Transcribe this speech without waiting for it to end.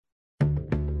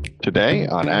Today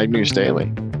on Ag News Daily.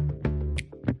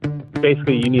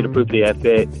 Basically, you need to prove to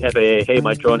the FAA, hey,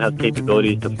 my drone has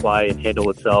capabilities to fly and handle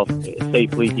itself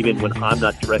safely, even when I'm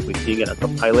not directly seeing it as a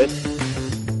pilot.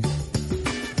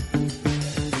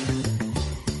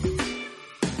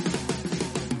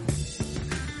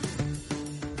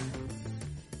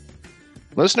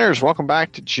 Listeners, welcome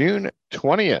back to June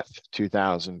 20th,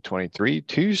 2023,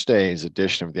 Tuesday's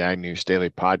edition of the Ag News Daily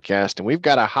podcast. And we've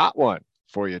got a hot one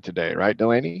for you today, right,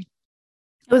 Delaney?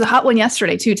 It was a hot one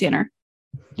yesterday too, Tanner.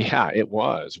 Yeah, it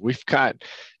was. We've got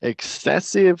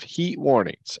excessive heat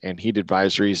warnings and heat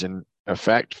advisories in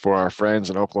effect for our friends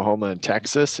in Oklahoma and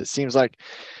Texas. It seems like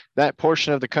that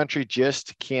portion of the country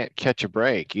just can't catch a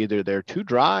break. Either they're too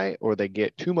dry or they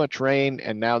get too much rain,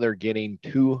 and now they're getting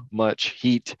too much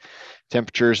heat.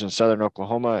 Temperatures in southern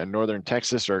Oklahoma and northern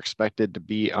Texas are expected to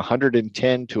be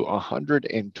 110 to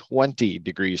 120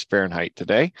 degrees Fahrenheit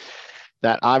today.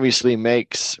 That obviously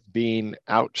makes being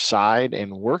outside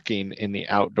and working in the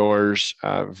outdoors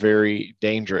very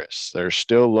dangerous. There's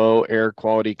still low air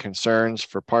quality concerns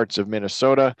for parts of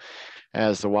Minnesota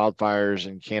as the wildfires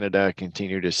in Canada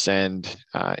continue to send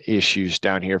issues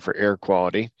down here for air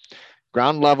quality.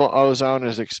 Ground level ozone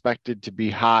is expected to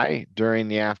be high during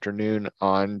the afternoon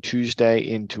on Tuesday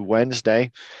into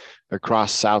Wednesday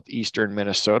across southeastern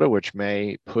Minnesota, which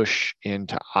may push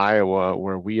into Iowa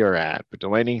where we are at. But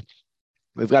Delaney,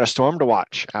 we've got a storm to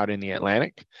watch out in the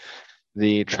Atlantic.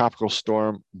 The tropical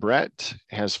storm Brett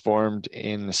has formed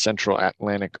in the central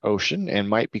Atlantic Ocean and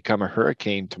might become a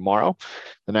hurricane tomorrow.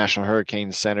 The National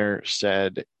Hurricane Center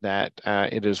said that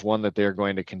it is one that they're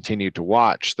going to continue to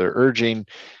watch. They're urging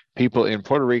people in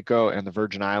Puerto Rico and the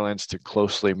Virgin Islands to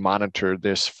closely monitor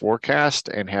this forecast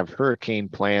and have hurricane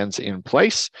plans in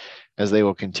place as they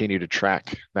will continue to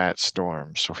track that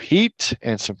storm. So heat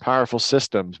and some powerful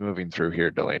systems moving through here,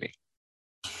 Delaney.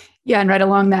 Yeah, and right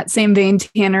along that same vein,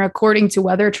 Tanner, according to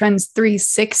Weather Trends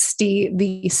 360,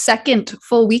 the second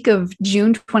full week of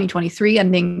June 2023,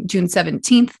 ending June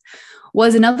 17th,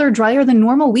 was another drier than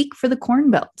normal week for the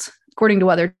Corn Belt. According to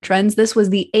Weather Trends, this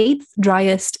was the 8th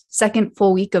driest second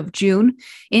full week of June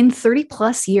in 30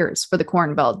 plus years for the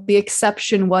Corn Belt. The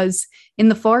exception was in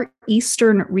the far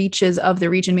eastern reaches of the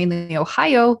region, mainly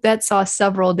Ohio, that saw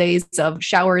several days of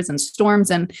showers and storms.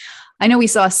 And I know we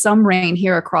saw some rain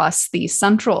here across the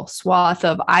central swath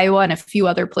of Iowa and a few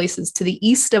other places to the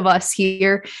east of us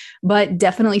here, but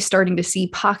definitely starting to see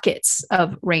pockets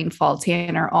of rainfall,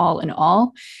 Tanner, all in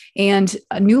all. And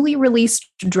newly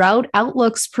released drought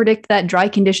outlooks predict that dry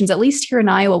conditions, at least here in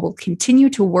Iowa, will continue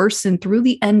to worsen through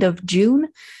the end of June,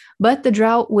 but the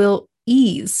drought will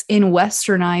ease in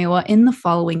western Iowa in the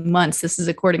following months. This is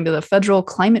according to the Federal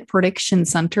Climate Prediction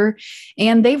Center,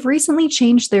 and they've recently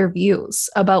changed their views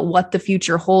about what the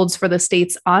future holds for the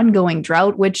state's ongoing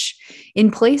drought, which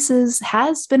in places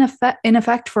has been in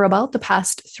effect for about the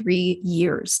past 3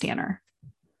 years, Tanner.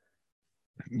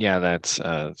 Yeah, that's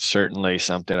certainly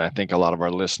something I think a lot of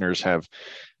our listeners have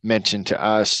mentioned to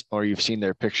us, or you've seen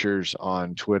their pictures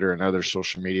on Twitter and other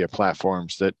social media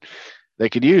platforms, that they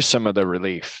could use some of the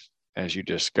relief, as you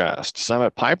discussed.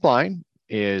 Summit Pipeline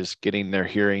is getting their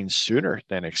hearings sooner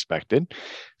than expected.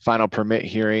 Final permit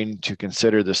hearing to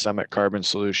consider the Summit Carbon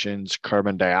Solutions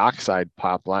carbon dioxide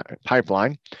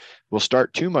pipeline will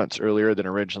start 2 months earlier than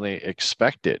originally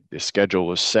expected. The schedule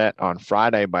was set on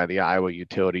Friday by the Iowa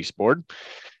Utilities Board.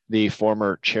 The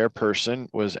former chairperson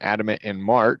was adamant in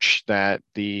March that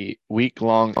the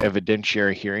week-long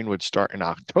evidentiary hearing would start in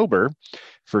October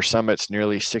for Summit's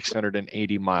nearly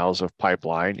 680 miles of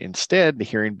pipeline. Instead, the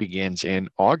hearing begins in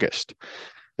August.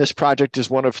 This project is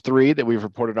one of 3 that we've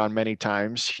reported on many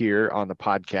times here on the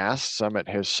podcast. Summit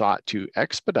has sought to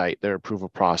expedite their approval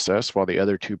process, while the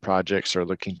other 2 projects are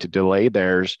looking to delay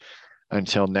theirs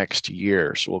until next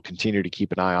year. So we'll continue to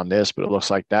keep an eye on this, but it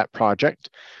looks like that project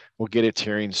will get its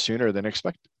hearing sooner than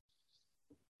expected.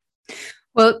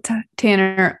 Well,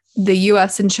 Tanner, the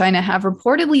U.S. and China have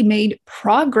reportedly made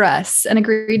progress and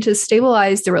agreed to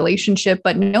stabilize the relationship,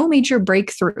 but no major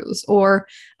breakthroughs or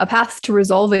a path to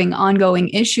resolving ongoing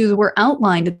issues were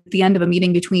outlined at the end of a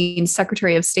meeting between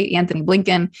Secretary of State Anthony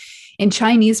Blinken and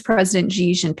Chinese President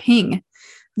Xi Jinping.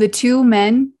 The 2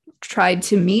 men tried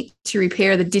to meet to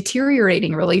repair the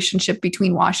deteriorating relationship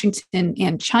between Washington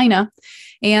and China.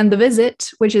 And the visit,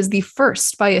 which is the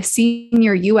first by a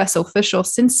senior U.S. official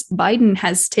since Biden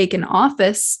has taken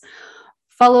office,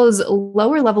 follows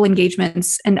lower level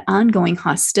engagements and ongoing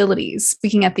hostilities.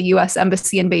 Speaking at the U.S.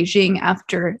 Embassy in Beijing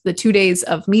after the 2 days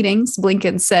of meetings,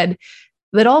 Blinken said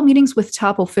that all meetings with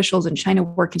top officials in China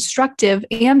were constructive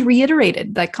and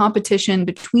reiterated that competition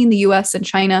between the U.S. and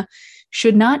China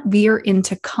should not veer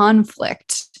into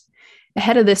conflict.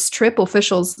 Ahead of this trip,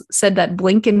 officials said that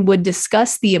Blinken would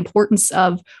discuss the importance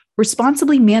of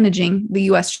responsibly managing the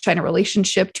US-China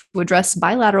relationship to address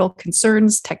bilateral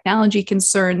concerns, technology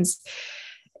concerns,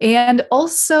 and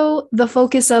also the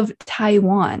focus of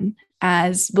Taiwan.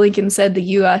 As Blinken said, the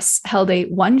US held a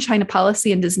one China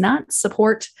policy and does not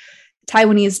support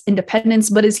Taiwanese independence,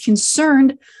 but is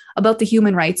concerned about the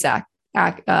human rights side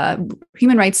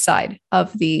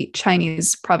of the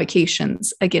Chinese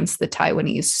provocations against the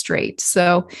Taiwanese Strait.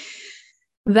 So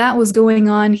that was going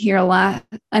on here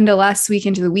end of last week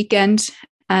into the weekend.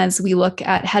 As we look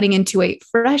at heading into a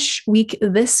fresh week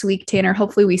this week, Tanner,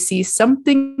 hopefully we see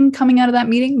something coming out of that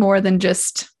meeting more than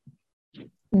just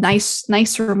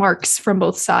nice remarks from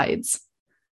both sides.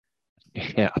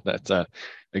 Yeah, that's a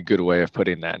good way of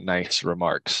putting that. Nice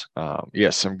remarks.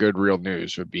 Yes, some good real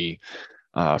news would be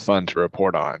fun to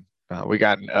report on. We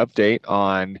got an update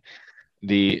on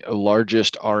the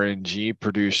largest RNG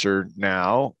producer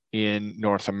now in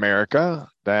North America.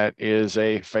 That is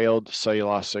a failed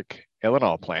cellulosic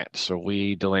ethanol plant. So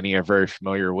we, Delaney, are very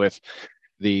familiar with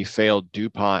the failed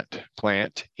DuPont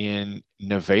plant in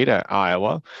Nevada,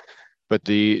 Iowa. But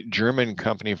the German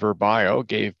company Verbio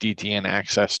gave DTN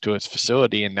access to its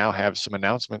facility and now have some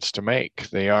announcements to make.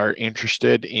 They are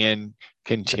interested in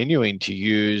continuing to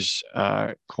use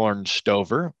corn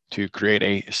stover to create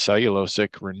a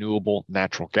cellulosic renewable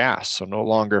natural gas. So no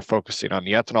longer focusing on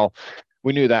the ethanol.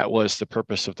 We knew that was the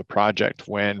purpose of the project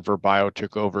when Verbio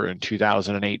took over in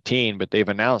 2018, but they've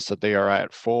announced that they are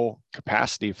at full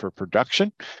capacity for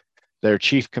production. Their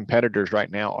chief competitors right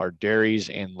now are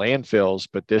dairies and landfills,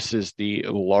 but this is the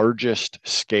largest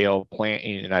scale plant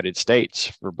in the United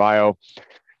States. Verbio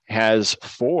has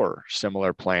 4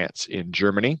 similar plants in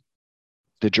Germany.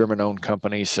 The German-owned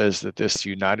company says that this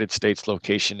United States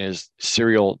location is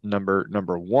serial number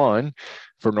 1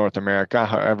 for North America.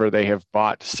 However, they have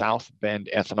bought South Bend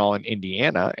Ethanol in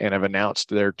Indiana and have announced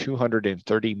their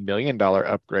 $230 million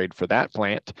upgrade for that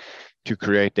plant to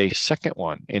create a second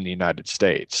one in the United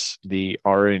States. The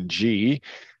RNG,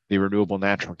 the renewable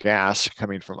natural gas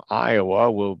coming from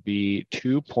Iowa, will be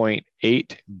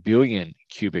 2.8 billion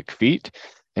cubic feet,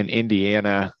 and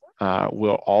Indiana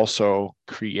will also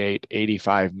create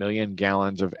 85 million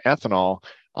gallons of ethanol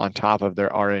on top of their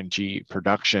RNG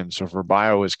production. So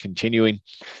Verbio is continuing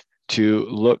to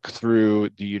look through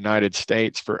the United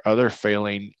States for other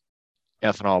failing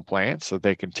ethanol plants that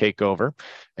they can take over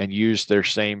and use their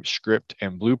same script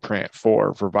and blueprint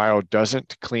for. Verbio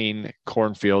doesn't clean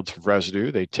cornfields of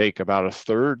residue. They take about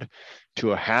 1/3 to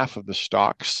 1/2 of the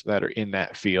stalks that are in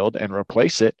that field and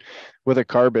replace it with a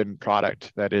carbon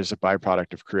product that is a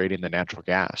byproduct of creating the natural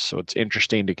gas. So it's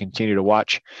interesting to continue to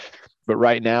watch. But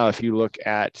right now, if you look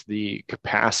at the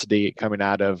capacity coming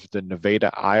out of the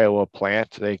Nevada, Iowa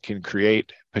plant, they can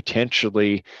create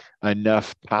potentially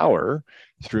enough power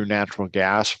through natural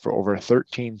gas for over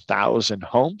 13,000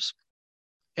 homes,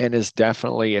 and is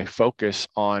definitely a focus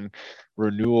on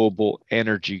renewable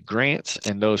energy grants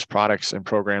and those products and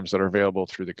programs that are available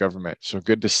through the government. So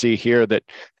good to see here that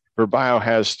Verbio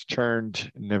has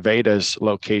turned Nevada's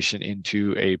location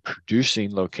into a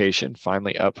producing location,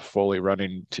 finally up, fully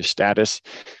running to status,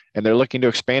 and they're looking to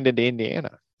expand into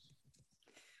Indiana.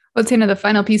 Well, Tanner, the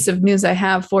final piece of news I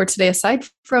have for today, aside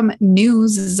from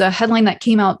news, is a headline that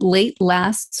came out late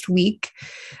last week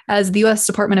as the U.S.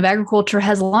 Department of Agriculture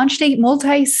has launched a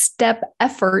multi-step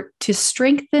effort to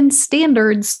strengthen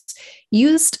standards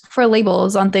used for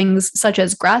labels on things such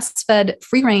as grass-fed,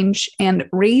 free-range, and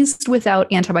raised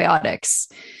without antibiotics.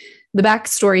 The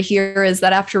backstory here is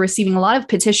that after receiving a lot of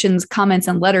petitions, comments,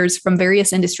 and letters from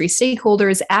various industry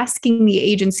stakeholders asking the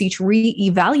agency to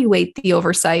reevaluate the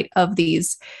oversight of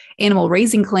these animal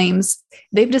raising claims,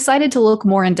 they've decided to look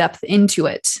more in depth into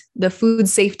it. The Food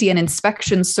Safety and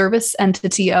Inspection Service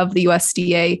entity of the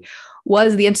USDA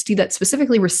was the entity that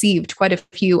specifically received quite a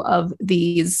few of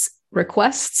these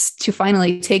requests to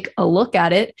finally take a look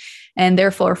at it. And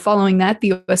therefore, following that,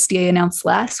 the USDA announced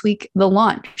last week the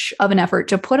launch of an effort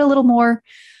to put a little more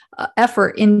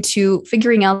effort into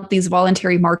figuring out these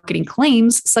voluntary marketing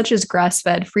claims, such as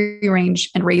grass-fed, free-range,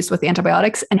 and raised with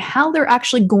antibiotics, and how they're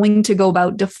actually going to go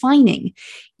about defining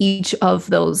each of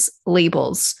those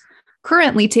labels.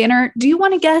 Currently, Tanner, do you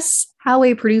want to guess how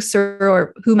a producer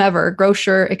or whomever,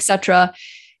 grocer, etc.,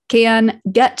 can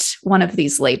get one of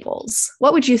these labels?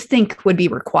 What would you think would be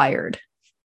required?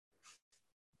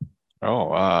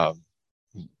 I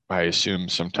assume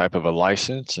some type of a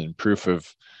license and proof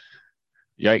of,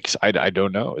 yikes, I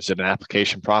don't know. Is it an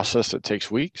application process that takes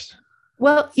weeks?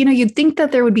 Well, you'd think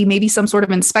that there would be maybe some sort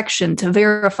of inspection to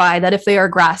verify that if they are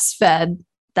grass-fed,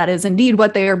 that is indeed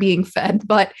what they are being fed.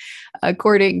 But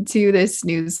according to this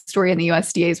news story on the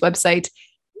USDA's website,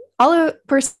 all a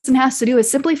person has to do is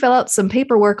simply fill out some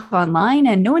paperwork online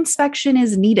and no inspection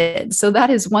is needed. So that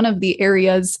is one of the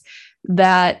areas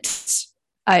that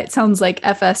it sounds like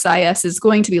FSIS is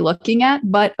going to be looking at.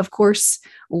 But of course,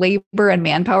 labor and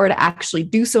manpower to actually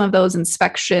do some of those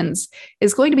inspections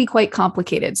is going to be quite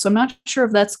complicated. So I'm not sure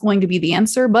if that's going to be the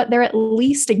answer, but they're at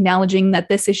least acknowledging that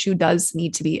this issue does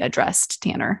need to be addressed,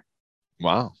 Tanner.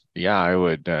 Wow. Yeah, I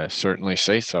would certainly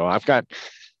say so. I've got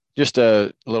just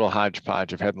a little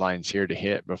hodgepodge of headlines here to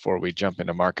hit before we jump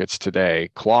into markets today.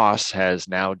 Kloss has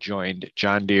now joined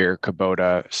John Deere,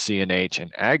 Kubota, CNH,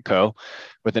 and AGCO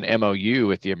with an MOU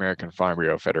with the American Farm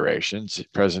Bureau Federation.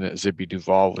 President Zippy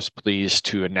Duvall was pleased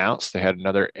to announce they had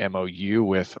another MOU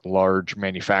with large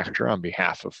manufacturer on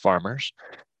behalf of farmers.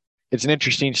 It's an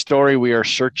interesting story. We are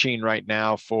searching right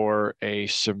now for a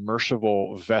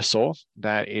submersible vessel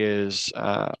that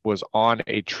was on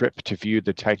a trip to view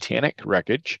the Titanic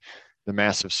wreckage. The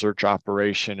massive search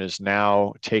operation is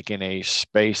now taking a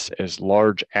space as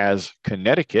large as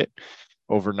Connecticut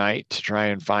overnight to try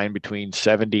and find between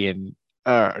 70 and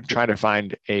try to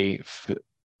find a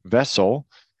vessel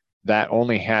that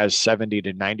only has 70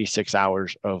 to 96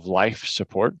 hours of life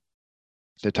support.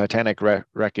 The Titanic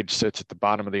wreckage sits at the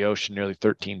bottom of the ocean, nearly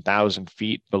 13,000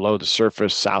 feet below the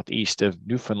surface, southeast of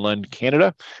Newfoundland,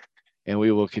 Canada. And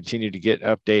we will continue to get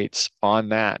updates on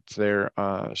that. There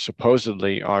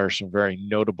supposedly are some very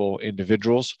notable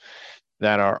individuals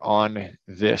that are on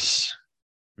this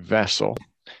vessel.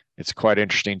 It's quite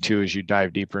interesting, too, as you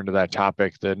dive deeper into that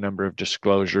topic, the number of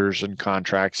disclosures and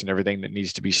contracts and everything that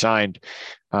needs to be signed.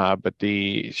 But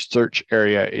the search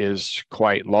area is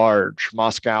quite large.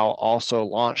 Moscow also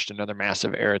launched another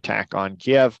massive air attack on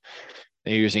Kiev.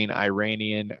 They're using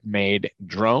Iranian-made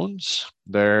drones.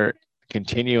 They're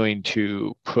continuing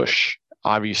to push,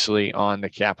 obviously, on the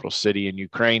capital city in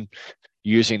Ukraine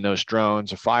using those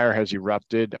drones. A fire has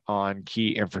erupted on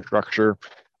key infrastructure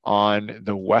on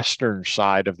the western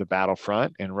side of the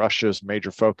battlefront, and Russia's major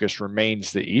focus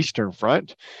remains the eastern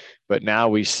front. But now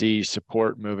we see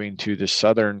support moving to the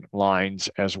southern lines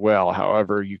as well.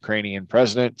 However, Ukrainian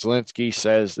President Zelensky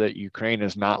says that Ukraine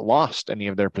has not lost any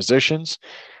of their positions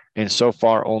and so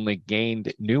far only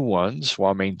gained new ones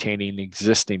while maintaining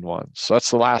existing ones. So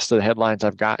that's the last of the headlines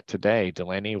I've got today.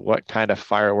 Delaney, what kind of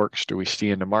fireworks do we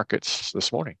see in the markets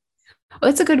this morning?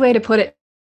 Well, it's a good way to put it,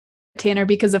 Tanner,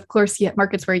 because of course,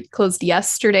 markets were closed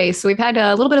yesterday. So we've had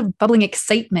a little bit of bubbling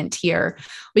excitement here.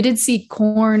 We did see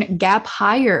corn gap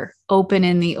higher open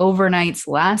in the overnights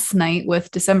last night,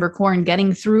 with December corn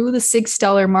getting through the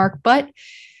 $6 mark, but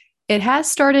it has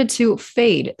started to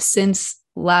fade since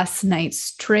last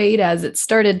night's trade, as it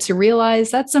started to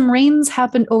realize that some rains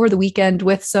happened over the weekend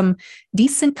with some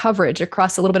decent coverage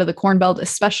across a little bit of the Corn Belt,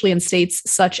 especially in states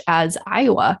such as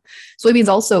Iowa. Soybeans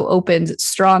also opened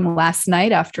strong last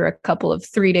night after a couple of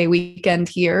 3-day weekend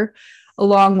here,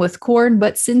 along with corn.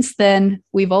 But since then,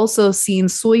 we've also seen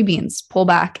soybeans pull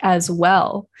back as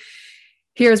well.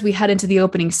 Here, as we head into the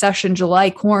opening session, July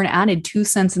corn added 2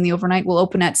 cents in the overnight, will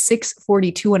open at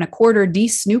 $6.42 1/4.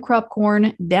 Dees new crop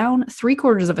corn down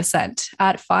 3/4 cent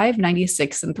at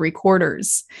 $5.96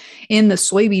 3/4. In the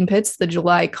soybean pits, the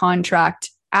July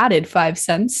contract added 5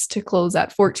 cents to close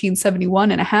at $14.71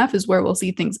 1/2 is where we'll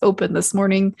see things open this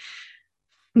morning.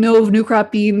 No new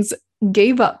crop beans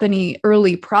gave up any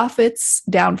early profits,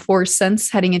 down 4 cents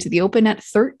heading into the open at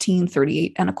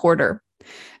 $13.38 1/4.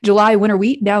 July winter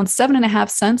wheat down 7.5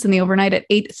 cents in the overnight at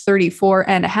 $8.34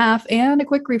 1/2. And a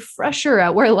quick refresher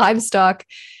at where livestock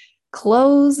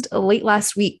closed late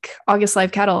last week. August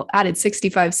live cattle added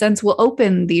 65 cents. Will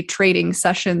open the trading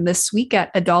session this week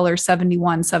at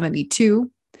 $1.7172.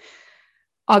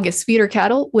 August feeder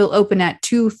cattle will open at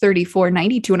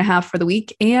 $234.92 1/2 for the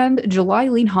week. And July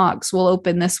lean hogs will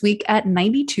open this week at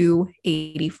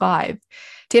 $92.85.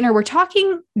 Tanner, we're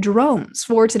talking drones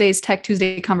for today's Tech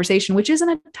Tuesday conversation, which isn't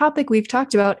a topic we've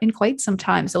talked about in quite some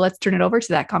time. So let's turn it over to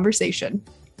that conversation.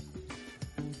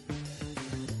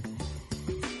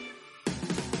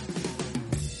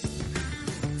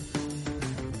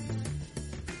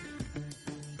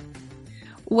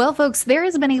 Well, folks, there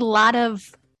has been a lot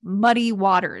of muddy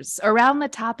waters around the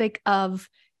topic of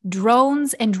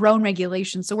drones and drone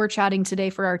regulation. So we're chatting today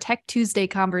for our Tech Tuesday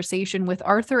conversation with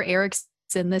Arthur Erickson,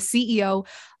 the CEO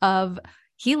of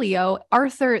Hylio.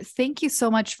 Arthur, thank you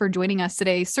so much for joining us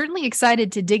today. Certainly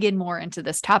excited to dig in more into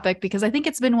this topic because I think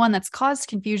it's been one that's caused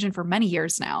confusion for many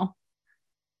years now.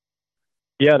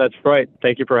 Yeah, that's right.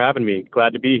 Thank you for having me.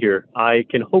 Glad to be here. I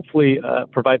can hopefully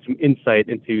provide some insight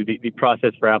into the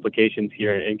process for applications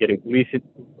here and getting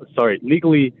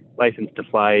legally licensed to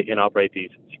fly and operate these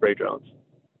spray drones.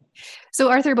 So,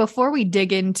 Arthur, before we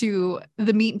dig into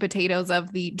the meat and potatoes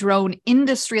of the drone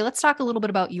industry, let's talk a little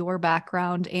bit about your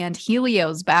background and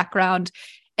Hylio's background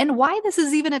and why this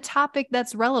is even a topic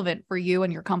that's relevant for you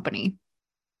and your company.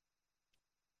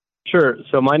 Sure.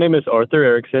 So my name is Arthur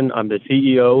Erickson. I'm the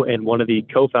CEO and one of the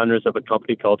co-founders of a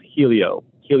company called Hylio.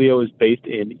 Hylio is based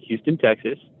in Houston,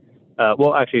 Texas.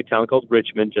 Actually, a town called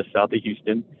Richmond, just south of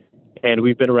Houston. And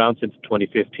we've been around since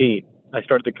 2015. I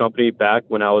started the company back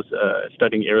when I was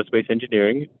studying aerospace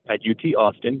engineering at UT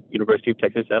Austin, University of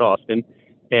Texas at Austin.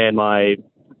 And my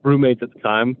roommates at the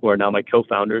time, who are now my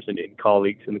co-founders and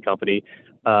colleagues in the company,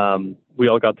 we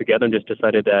all got together and just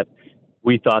decided that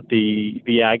we thought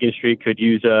the ag industry could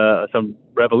use some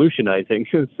revolutionizing.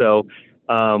 So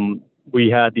we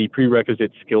had the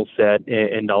prerequisite skill set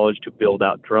and knowledge to build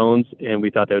out drones, and we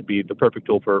thought that would be the perfect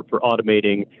tool for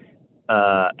automating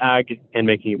ag and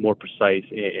making it more precise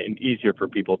and easier for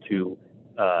people to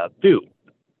do.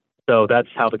 So that's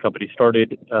how the company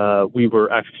started. We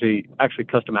were actually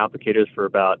custom applicators for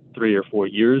about 3 or 4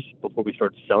 years before we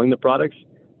started selling the products.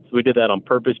 So we did that on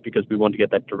purpose because we wanted to get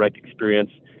that direct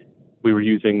experience. We were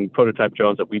using prototype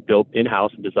drones that we built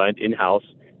in-house and designed in-house,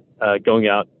 going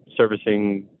out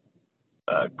servicing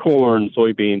corn,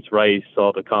 soybeans, rice,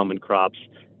 all the common crops,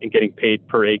 and getting paid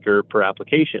per acre per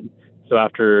application. So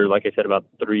after, like I said, about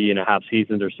 3.5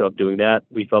 seasons or so of doing that,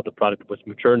 we felt the product was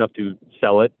mature enough to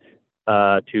sell it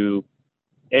to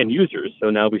end users.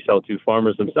 So now we sell to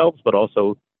farmers themselves, but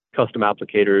also custom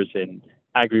applicators and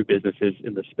agribusinesses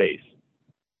in the space.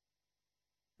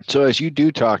 So as you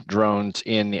do talk drones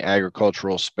in the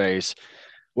agricultural space,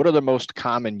 what are the most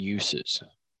common uses?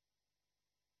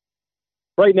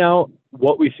 Right now,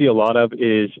 what we see a lot of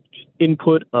is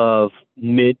input of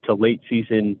mid to late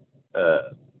season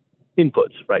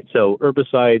inputs, right? So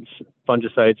herbicides,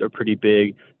 fungicides are pretty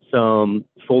big. Some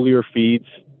foliar feeds,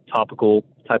 topical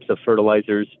types of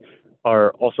fertilizers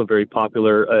are also very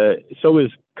popular. So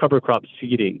is cover crop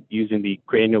seeding using the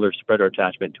granular spreader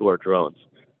attachment to our drones.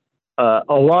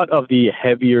 A lot of the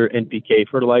heavier NPK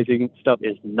fertilizing stuff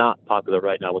is not popular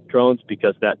right now with drones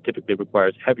because that typically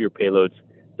requires heavier payloads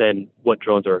than what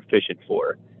drones are efficient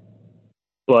for.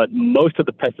 But most of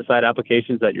the pesticide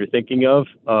applications that you're thinking of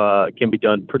can be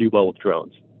done pretty well with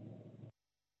drones.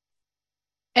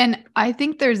 And I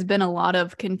think there's been a lot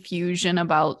of confusion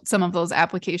about some of those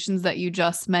applications that you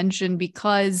just mentioned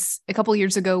because a couple of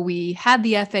years ago, we had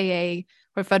the FAA,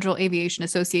 or Federal Aviation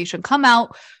Association, come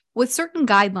out with certain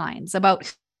guidelines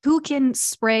about who can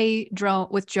spray drone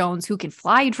with drones, who can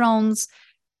fly drones,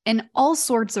 and all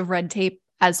sorts of red tape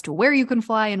as to where you can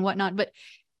fly and whatnot. But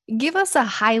give us a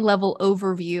high-level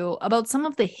overview about some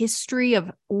of the history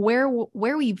of where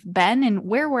we've been and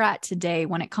where we're at today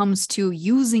when it comes to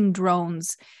using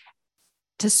drones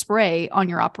to spray on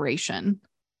your operation.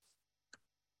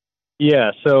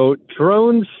 Yeah, so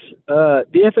drones,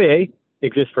 the FAA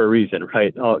exists for a reason,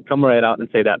 right? I'll come right out and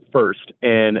say that first.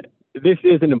 And this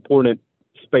is an important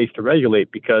space to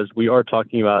regulate because we are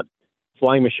talking about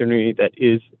flying machinery that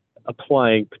is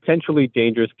applying potentially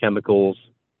dangerous chemicals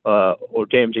or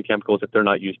damaging chemicals if they're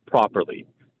not used properly.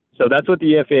 So that's what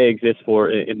the FAA exists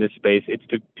for in this space. It's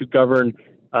to govern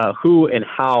who and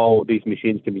how these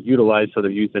machines can be utilized so they're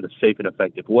used in a safe and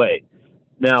effective way.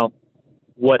 Now,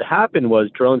 what happened was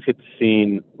drones hit the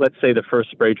scene. Let's say the first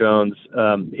spray drones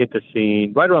hit the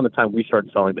scene right around the time we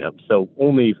started selling them. So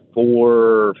only 4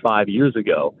 or 5 years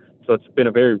ago. So it's been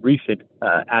a very recent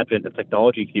advent of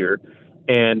technology here.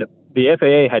 And the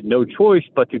FAA had no choice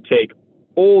but to take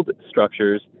old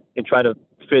structures and try to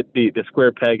fit the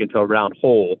square peg into a round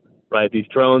hole, right? These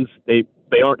drones, they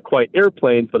aren't quite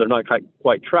airplanes, but they're not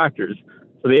quite tractors.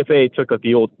 So the FAA took up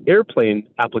the old airplane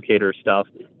applicator stuff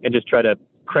and just tried to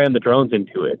cram the drones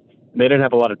into it. And they didn't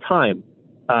have a lot of time.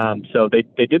 So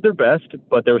they did their best,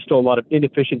 but there were still a lot of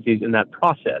inefficiencies in that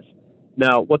process.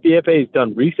 Now, what the FAA has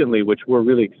done recently, which we're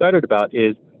really excited about,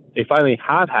 is they finally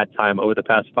have had time over the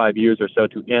past 5 years or so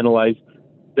to analyze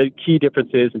the key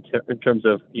differences in terms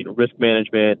of risk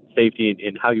management, safety,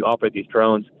 and how you operate these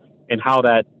drones, and how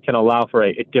that can allow for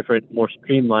a different, more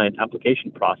streamlined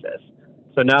application process.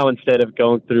 So now instead of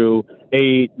going through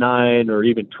 8, 9, or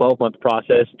even 12-month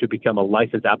process to become a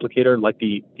licensed applicator like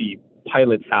the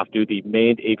pilots have to, the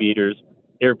manned aviators,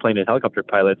 airplane and helicopter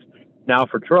pilots, now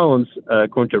for drones,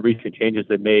 according to recent changes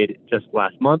they made just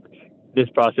last month, this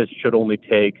process should only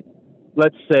take,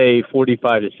 let's say,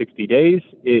 45 to 60 days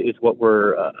is what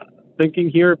we're thinking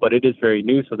here, but it is very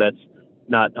new, so that's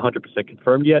not 100%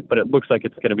 confirmed yet, but it looks like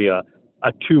it's going to be a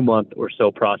 2-month or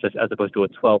so process as opposed to a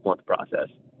 12-month process.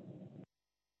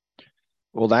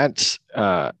 Well, that's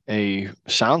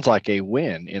sounds like a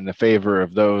win in the favor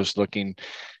of those looking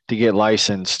to get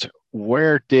licensed.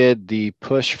 Where did the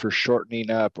push for shortening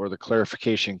up or the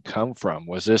clarification come from?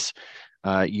 Was this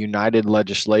united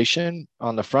legislation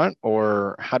on the front,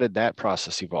 or how did that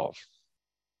process evolve?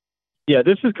 Yeah,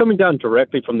 this is coming down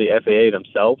directly from the FAA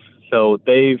themselves. So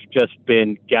they've just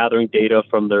been gathering data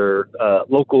from their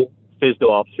local FSDO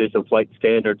offices and flight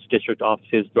standards district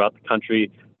offices throughout the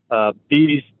country.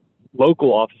 These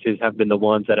local offices have been the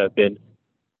ones that have been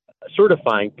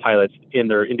certifying pilots in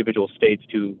their individual states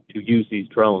to use these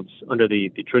drones under the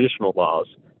traditional laws.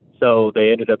 So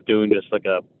they ended up doing just like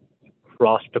a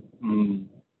cross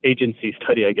agency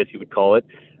study, I guess you would call it,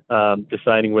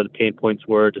 deciding where the pain points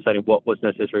were, deciding what was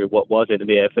necessary, what wasn't. And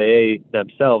the FAA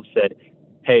themselves said,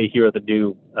 hey, here are the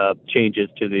new changes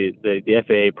to the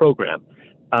FAA program.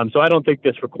 So I don't think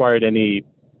this required any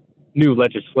new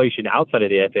legislation outside of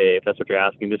the FAA, if that's what you're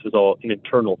asking. This was all an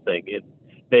internal thing.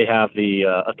 They have the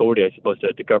authority, I suppose,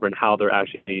 to govern how they're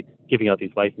actually giving out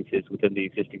these licenses within the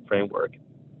existing framework.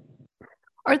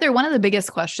 Arthur, one of the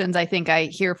biggest questions I think I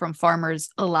hear from farmers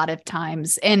a lot of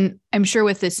times, and I'm sure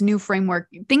with this new framework,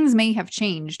 things may have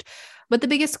changed, but the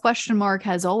biggest question mark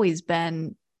has always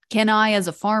been, can I, as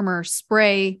a farmer,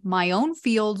 spray my own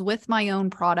fields with my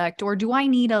own product, or do I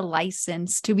need a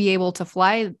license to be able to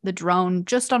fly the drone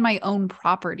just on my own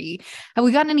property? Have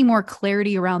we gotten any more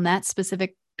clarity around that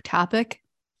specific topic?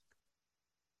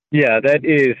 Yeah, that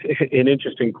is an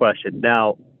interesting question.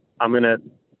 Now, I'm going to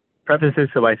preface this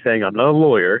by saying I'm not a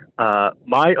lawyer.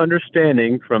 My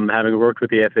understanding from having worked with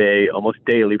the FAA almost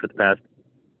daily for the past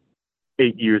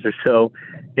 8 years or so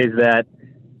is that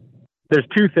there's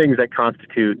two things that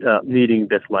constitute needing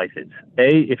this license. A,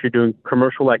 if you're doing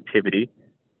commercial activity.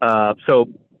 So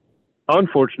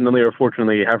unfortunately or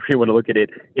fortunately, however you want to look at it,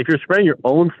 if you're spraying your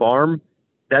own farm,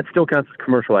 that still counts as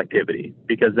commercial activity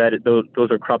because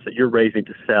those are crops that you're raising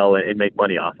to sell and make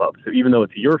money off of. So even though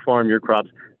it's your farm, your crops,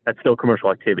 that's still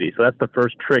commercial activity. So that's the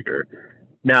first trigger.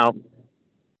 Now,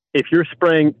 if you're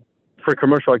spraying for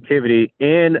commercial activity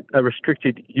and a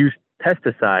restricted use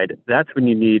pesticide, that's when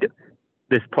you need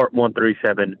this Part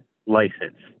 137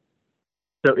 license.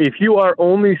 So if you are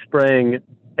only spraying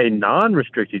a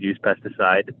non-restricted use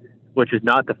pesticide, which is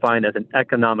not defined as an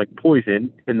economic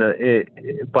poison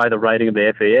by the writing of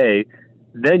the FAA,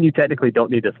 then you technically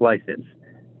don't need this license.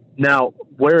 Now,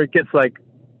 where it gets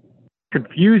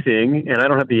confusing, and I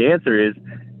don't have the answer, is,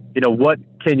 what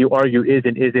can you argue is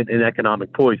and isn't an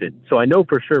economic poison? So I know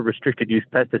for sure restricted use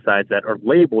pesticides that are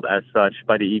labeled as such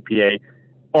by the EPA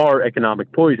are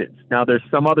economic poisons. Now, there's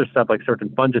some other stuff like certain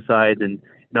fungicides and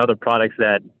other products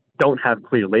that don't have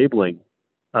clear labeling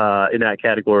in that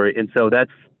category. And so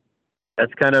that's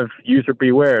kind of user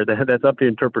beware. That's up to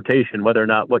interpretation, whether or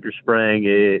not what you're spraying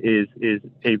is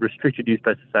a restricted use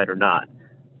pesticide or not.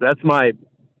 That's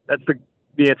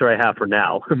the answer I have for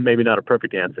now. Maybe not a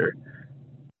perfect answer.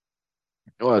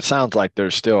 Well, it sounds like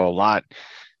there's still a lot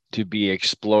to be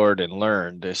explored and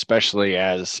learned, especially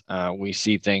as we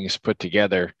see things put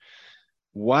together.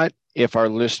 What if our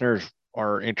listeners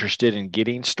are interested in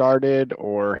getting started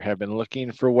or have been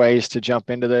looking for ways to jump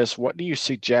into this? What do you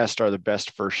suggest are the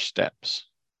best first steps?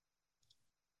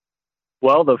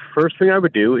 Well, the first thing I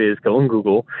would do is go on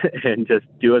Google and just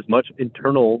do as much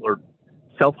internal or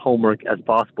self-homework as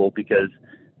possible, because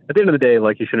at the end of the day,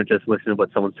 you shouldn't just listen to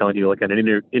what someone's telling you, like in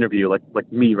an interview,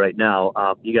 like me right now.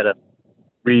 You got to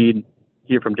read,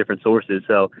 hear from different sources.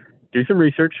 So do some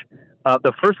research.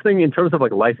 The first thing in terms of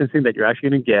licensing that you're actually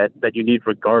going to get that you need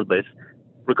regardless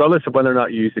of whether or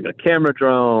not you're using a camera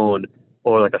drone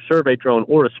or a survey drone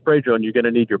or a spray drone, you're going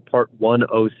to need your Part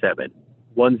 107.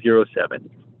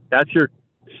 That's your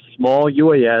small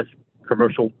UAS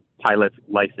commercial pilot's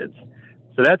license.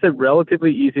 So that's a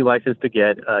relatively easy license to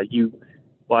get.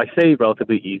 I say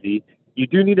relatively easy. You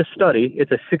do need a study.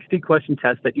 It's a 60-question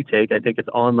test that you take. I think it's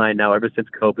online now. Ever since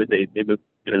COVID, they moved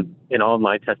to an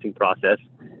online testing process.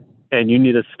 And you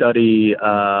need to study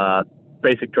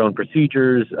basic drone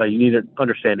procedures. You need to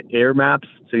understand air maps.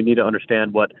 So you need to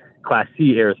understand what Class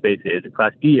C airspace is and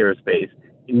Class D airspace.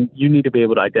 And you need to be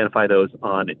able to identify those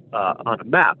on a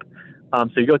map. So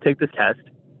you go take this test.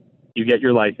 You get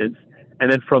your license. And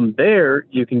then from there,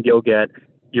 you can go get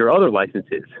your other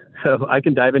licenses. So I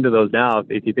can dive into those now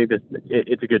if you think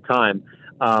it's a good time.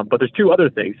 But there's two other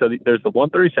things. So there's the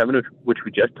 137, which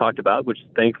we just talked about, which is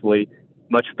thankfully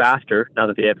much faster now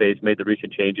that the FAA has made the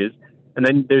recent changes. And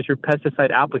then there's your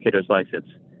pesticide applicator's license.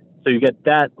 So you get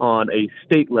that on a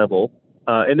state level,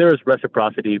 and there is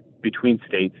reciprocity between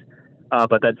states.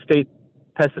 but that state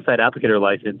pesticide applicator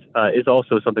license is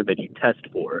also something that you test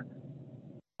for.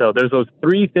 So there's those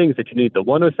three things that you need: the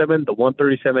 107, the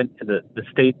 137, and the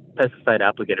state pesticide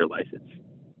applicator license.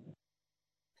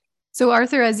 So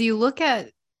Arthur, as you look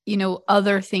at,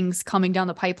 other things coming down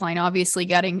the pipeline, obviously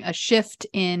getting a shift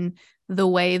in the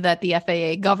way that the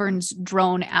FAA governs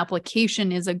drone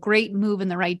application is a great move in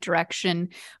the right direction.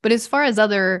 But as far as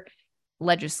other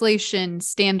legislation,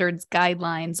 standards,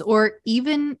 guidelines, or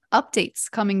even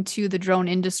updates coming to the drone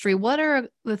industry, what are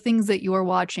the things that you're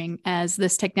watching as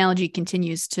this technology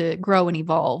continues to grow and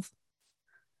evolve?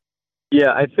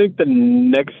 Yeah, I think the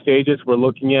next stages we're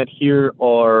looking at here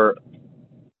are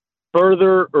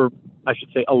further, or I should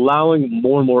say, allowing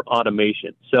more and more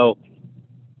automation. So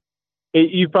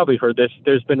you've probably heard this.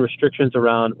 There's been restrictions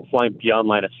around flying beyond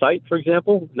line of sight, for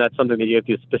example. And that's something that you have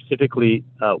to specifically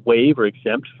waive or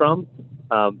exempt from.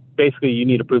 Basically, you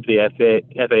need to prove to the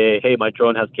FAA, hey, my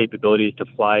drone has capabilities to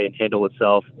fly and handle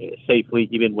itself safely,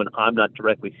 even when I'm not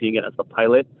directly seeing it as the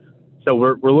pilot. So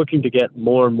we're looking to get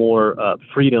more and more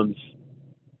freedoms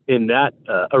in that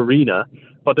arena.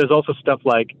 But there's also stuff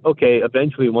like, okay,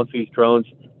 eventually once these drones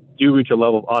do reach a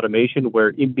level of automation where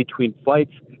in between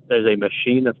flights, there's a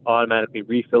machine that's automatically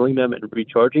refilling them and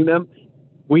recharging them,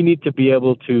 we need to be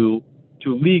able to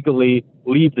legally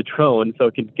leave the drone so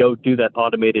it can go do that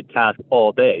automated task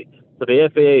all day. So the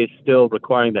FAA is still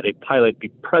requiring that a pilot be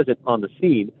present on the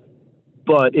scene.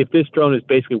 But if this drone is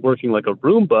basically working like a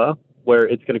Roomba, where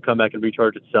it's going to come back and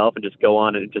recharge itself and just go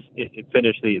on and it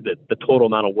finish the total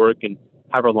amount of work and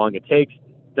however long it takes,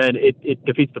 then it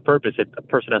defeats the purpose. A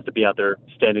person has to be out there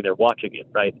standing there watching it,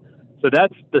 right? So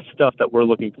that's the stuff that we're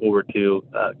looking forward to,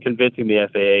 convincing the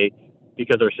FAA,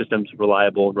 because our system's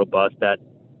reliable and robust, that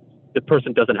the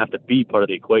person doesn't have to be part of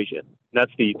the equation. And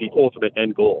that's the ultimate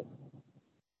end goal.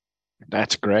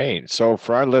 That's great. So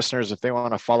for our listeners, if they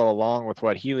want to follow along with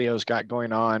what Hylio's got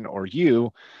going on, or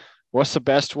you, what's the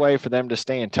best way for them to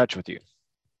stay in touch with you?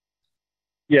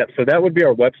 Yeah, so that would be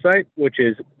our website, which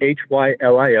is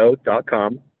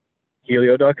hylio.com,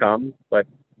 hylio.com, but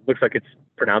looks like it's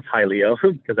pronounced Hylio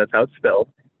because that's how it's spelled,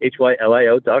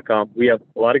 hylio.com. We have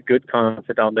a lot of good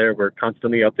content on there. We're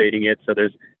constantly updating it. So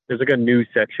there's like a news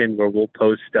section where we'll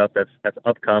post stuff that's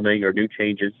upcoming or new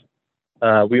changes.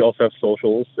 We also have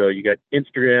socials. So you got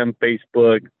Instagram,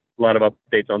 Facebook, a lot of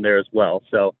updates on there as well.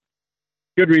 So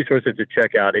good resources to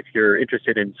check out if you're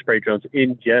interested in spray drones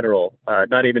in general,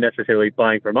 not even necessarily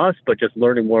buying from us, but just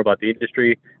learning more about the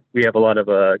industry. We have a lot of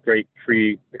great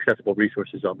free accessible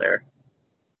resources on there.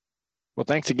 Well,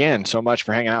 thanks again so much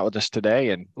for hanging out with us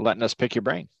today and letting us pick your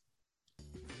brain.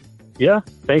 Yeah,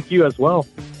 thank you as well.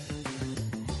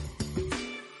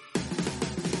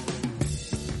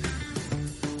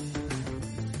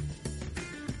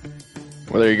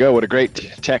 Well, there you go. What a great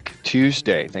Tech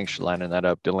Tuesday. Thanks for lining that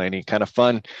up, Delaney. Kind of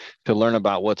fun to learn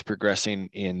about what's progressing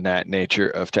in that nature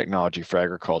of technology for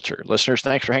agriculture. Listeners,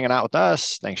 thanks for hanging out with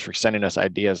us. Thanks for sending us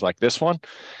ideas like this one.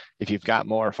 If you've got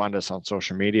more, find us on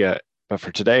social media. But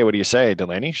for today, what do you say,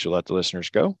 Delaney? Should we let the listeners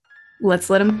go? Let's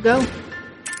let them go.